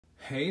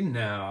Hey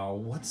now,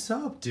 what's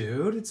up,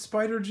 dude? It's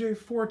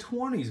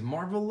Spider-Jay420’s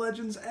Marvel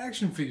Legends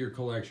action figure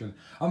collection.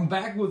 I'm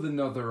back with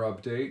another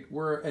update.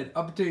 We're at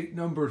update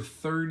number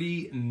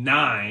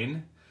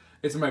 39.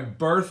 It's my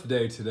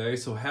birthday today,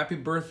 so happy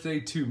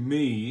birthday to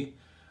me.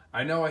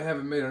 I know I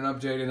haven't made an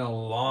update in a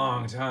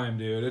long time,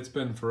 dude. It's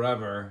been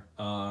forever.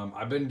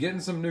 I've been getting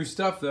some new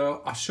stuff,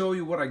 though. I'll show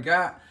you what I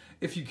got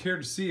if you care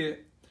to see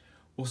it.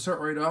 We'll start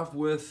right off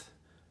with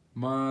the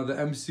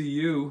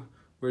MCU,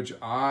 which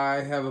I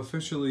have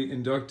officially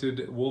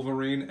inducted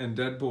Wolverine and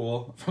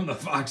Deadpool from the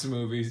Fox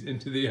movies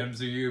into the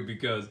MCU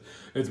because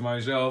it's my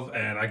shelf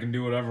and I can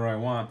do whatever I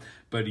want.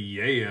 But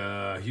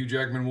yeah, Hugh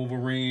Jackman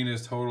Wolverine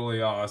is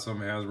totally awesome.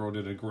 Hasbro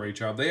did a great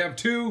job. They have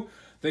two.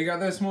 They got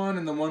this one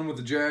and the one with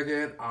the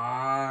jacket.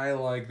 I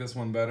like this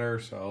one better,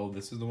 so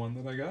this is the one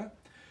that I got.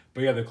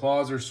 But yeah, the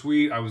claws are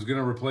sweet. I was going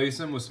to replace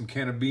them with some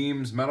Can of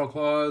Beams metal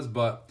claws,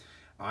 but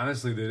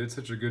honestly, they did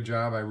such a good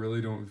job, I really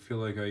don't feel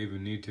like I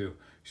even need to.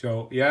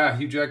 So, yeah,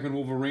 Hugh Jackman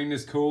Wolverine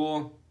is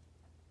cool.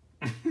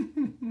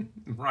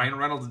 Ryan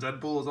Reynolds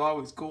Deadpool is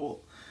always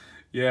cool.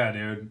 Yeah,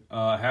 dude.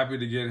 Happy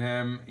to get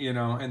him, you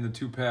know, in the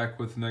 2-pack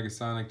with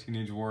Negasonic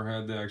Teenage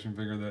Warhead, the action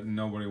figure that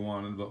nobody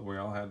wanted, but we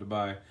all had to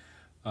buy.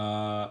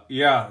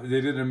 Yeah,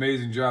 they did an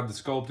amazing job. The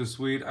sculpt is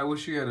sweet. I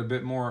wish he had a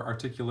bit more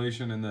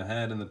articulation in the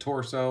head and the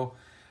torso.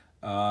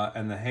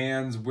 And the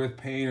hands with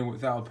paint and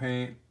without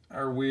paint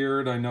are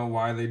weird. I know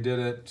why they did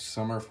it.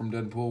 Some are from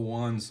Deadpool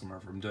 1, some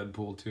are from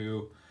Deadpool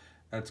 2.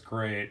 That's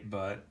great,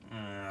 but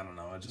I don't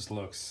know. It just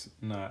looks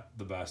not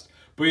the best.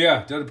 But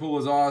yeah, Deadpool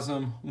is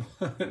awesome.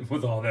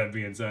 With all that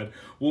being said,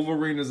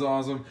 Wolverine is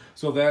awesome.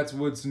 So that's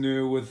what's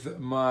new with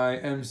my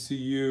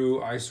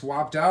MCU. I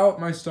swapped out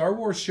my Star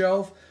Wars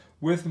shelf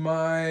with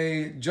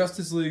my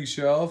Justice League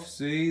shelf.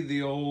 See,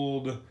 the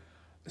old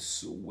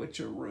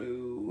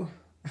switcheroo.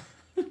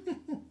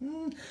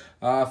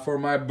 For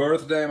my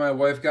birthday, my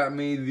wife got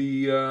me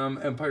the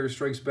Empire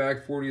Strikes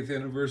Back 40th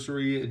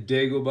anniversary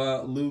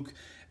Dagobah, Luke,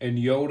 and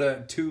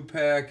Yoda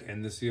 2-pack,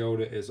 and this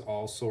Yoda is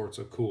all sorts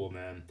of cool,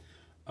 man.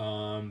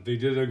 They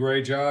did a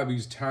great job.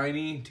 He's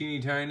tiny,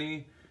 teeny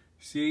tiny.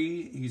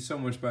 See, he's so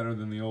much better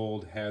than the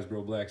old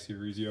Hasbro Black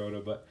Series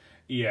Yoda, but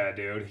yeah,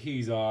 dude,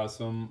 he's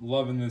awesome.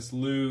 Loving this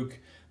Luke.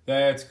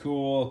 That's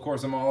cool. Of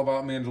course, I'm all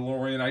about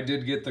Mandalorian. I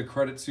did get the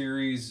credit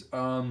series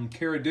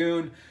CARA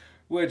DUNE,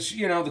 which,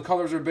 you know, the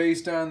colors are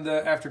based on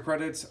the after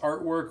credits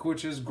artwork,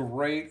 which is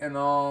great and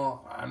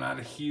all. I'm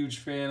not a huge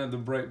fan of the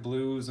bright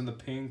blues and the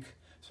pink,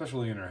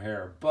 especially in her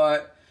hair.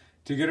 But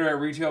to get her at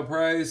retail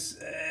price,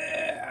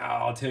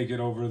 I'll take it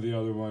over the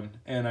other one.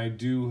 And I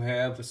do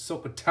have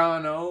ASOKA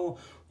TANO,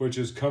 which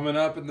is coming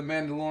up in The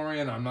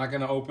Mandalorian. I'm not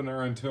going to open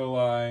her until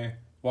I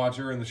watch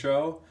her in the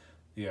show.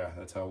 Yeah,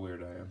 that's how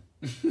weird I am.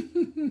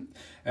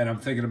 And I'm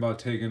thinking about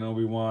taking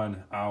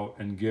Obi-Wan out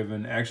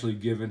and actually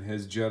giving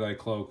his Jedi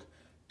cloak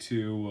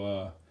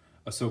to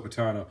ASOKA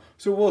TANO.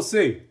 So we'll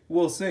see.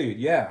 We'll see.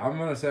 Yeah, I'm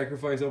going to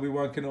sacrifice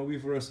Obi-Wan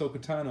Kenobi for ASOKA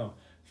TANO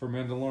for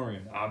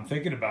Mandalorian. I'm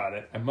thinking about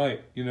it. I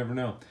might. You never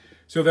know.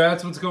 So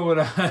that's what's going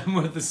on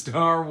with the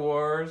Star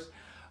Wars.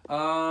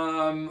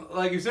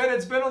 Like you said,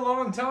 it's been a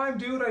long time,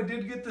 dude. I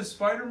did get the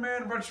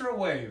Spider-Man Retro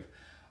Wave.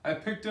 I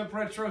picked up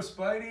Retro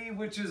Spidey,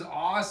 which is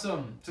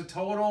awesome. It's a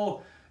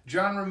total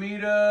John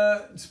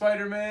Romita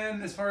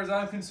Spider-Man, as far as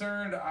I'm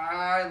concerned.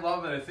 I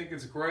love it. I think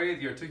it's great.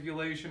 The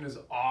articulation is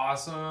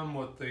awesome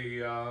with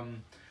the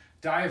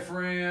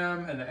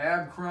diaphragm and the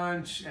ab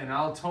crunch, and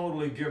I'll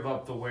totally give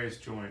up the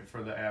waist joint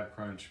for the ab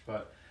crunch.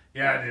 But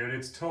yeah, dude,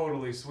 it's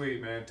totally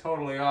sweet, man.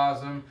 Totally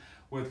awesome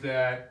with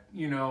that,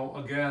 you know,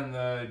 again,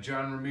 the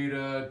John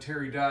Romita,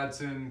 Terry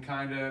Dodson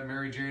kind of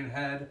Mary Jane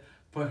head.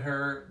 Put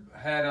her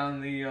head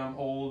on the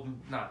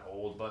not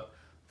old, but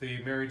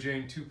the Mary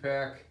Jane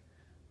 2-pack,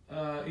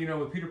 you know,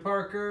 with Peter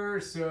Parker.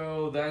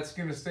 So that's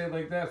going to stay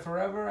like that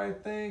forever, I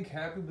think.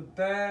 Happy with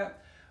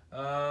that.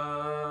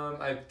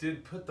 I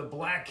did put the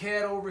Black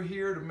Cat over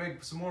here to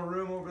make some more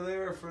room over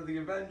there for the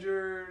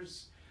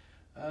Avengers.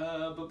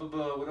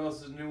 What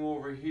else is new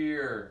over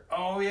here?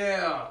 Oh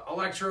yeah,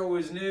 Electro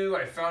is new.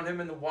 I found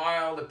him in the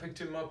wild. I picked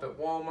him up at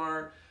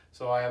Walmart.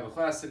 So I have a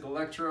classic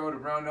Electro to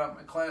round out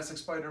my classic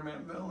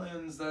Spider-Man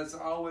villains. That's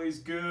always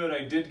good.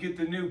 I did get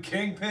the new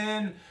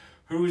Kingpin,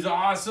 who's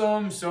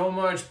awesome. So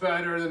much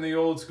better than the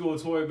old school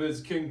Toy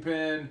Biz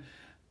Kingpin.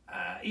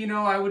 You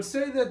know, I would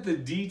say that the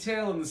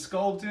detail and the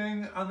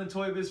sculpting on the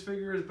Toy Biz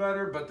figure is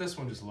better, but this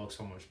one just looks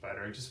so much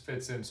better. It just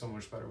fits in so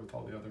much better with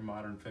all the other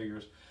modern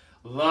figures.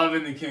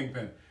 Loving the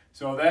Kingpin.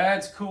 So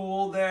that's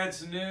cool.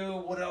 That's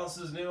new. What else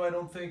is new? I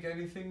don't think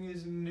anything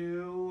is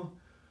new.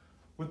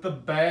 With the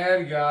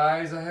bad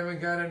guys, I haven't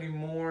got any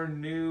more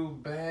new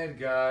bad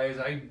guys.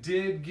 I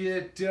did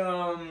get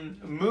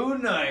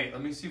Moon Knight.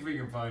 Let me see if we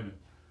can find him.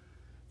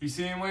 You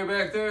see him way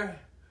back there?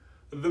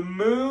 The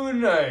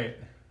Moon Knight.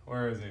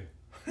 Where is he?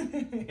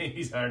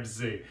 He's hard to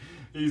see.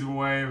 He's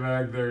way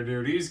back there,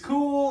 dude. He's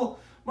cool.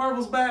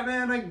 Marvel's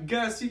Batman, I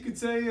guess you could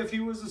say, if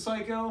he was a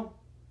psycho.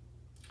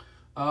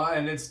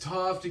 And it's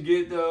tough to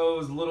get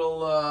those little,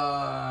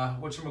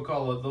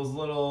 whatchamacallit, those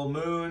little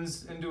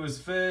moons into his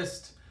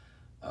fist.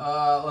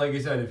 Like I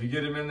said, if you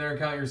get them in there,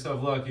 count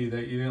yourself lucky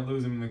that you didn't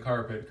lose them in the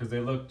carpet, because they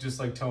look just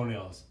like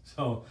toenails.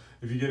 So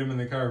if you get them in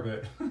the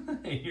carpet,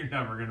 you're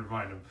never gonna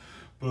find them.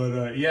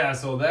 But yeah,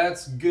 so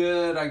that's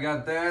good. I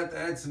got that.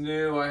 That's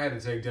new. I had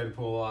to take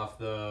Deadpool off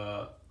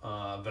the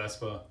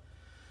Vespa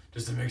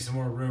just to make some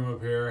more room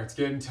up here. It's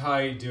getting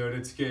tight, dude.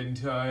 It's getting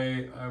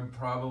tight. I'm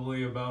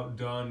probably about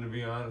done, to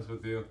be honest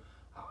with you.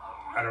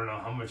 I don't know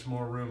how much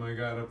more room I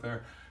got up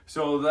there.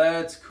 So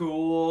that's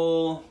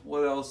cool.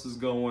 What else is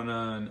going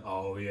on?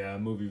 Oh yeah,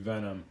 movie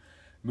Venom.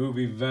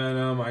 Movie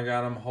Venom. I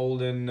got him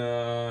holding,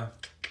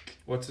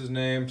 what's his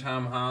name?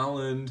 Tom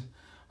Holland.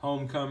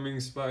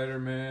 Homecoming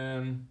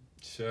Spider-Man.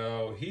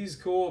 So he's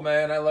cool,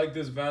 man. I like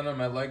this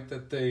Venom. I like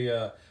that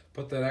they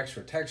put that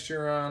extra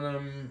texture on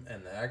him,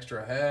 and the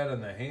extra head,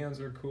 and the hands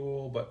are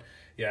cool. But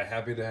yeah,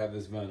 happy to have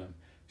this Venom.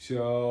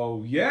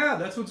 So yeah,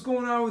 that's what's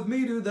going on with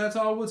me, dude. That's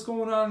all what's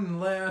going on in the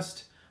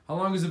last, how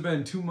long has it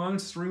been? 2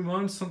 months, 3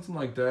 months, something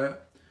like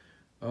that.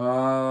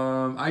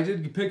 I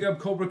did pick up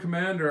Cobra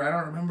Commander. I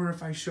don't remember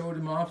if I showed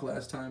him off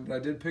last time, but I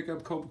did pick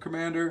up Cobra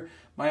Commander,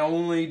 my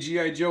only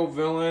G.I. Joe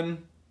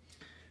villain.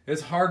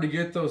 It's hard to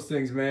get those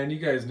things, man. You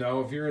guys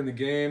know, if you're in the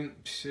game,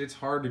 it's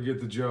hard to get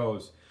the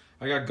Joes.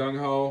 I got Gung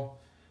Ho,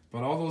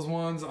 but all those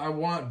ones, I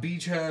want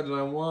Beachhead and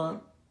I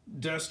want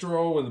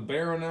Destro and the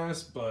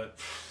Baroness, but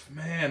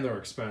man, they're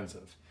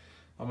expensive.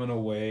 I'm gonna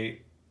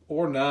wait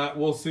or not.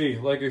 We'll see.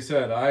 Like I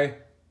said, I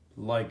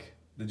like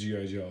the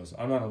G.I. Joes.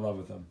 I'm not in love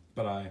with them,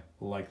 but I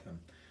like them.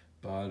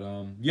 But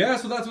yeah,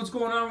 so that's what's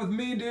going on with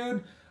me,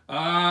 dude.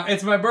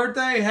 It's my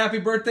birthday. Happy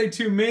birthday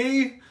to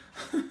me.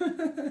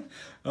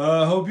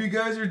 Hope you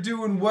guys are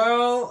doing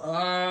well.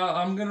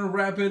 I'm gonna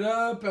wrap it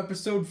up,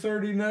 episode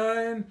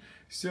 39.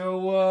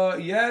 So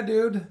yeah,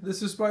 dude,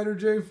 this is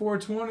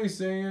Spider-Jay420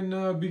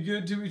 saying be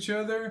good to each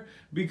other,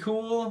 be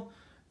cool,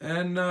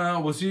 and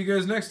we'll see you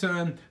guys next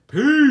time.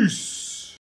 Peace.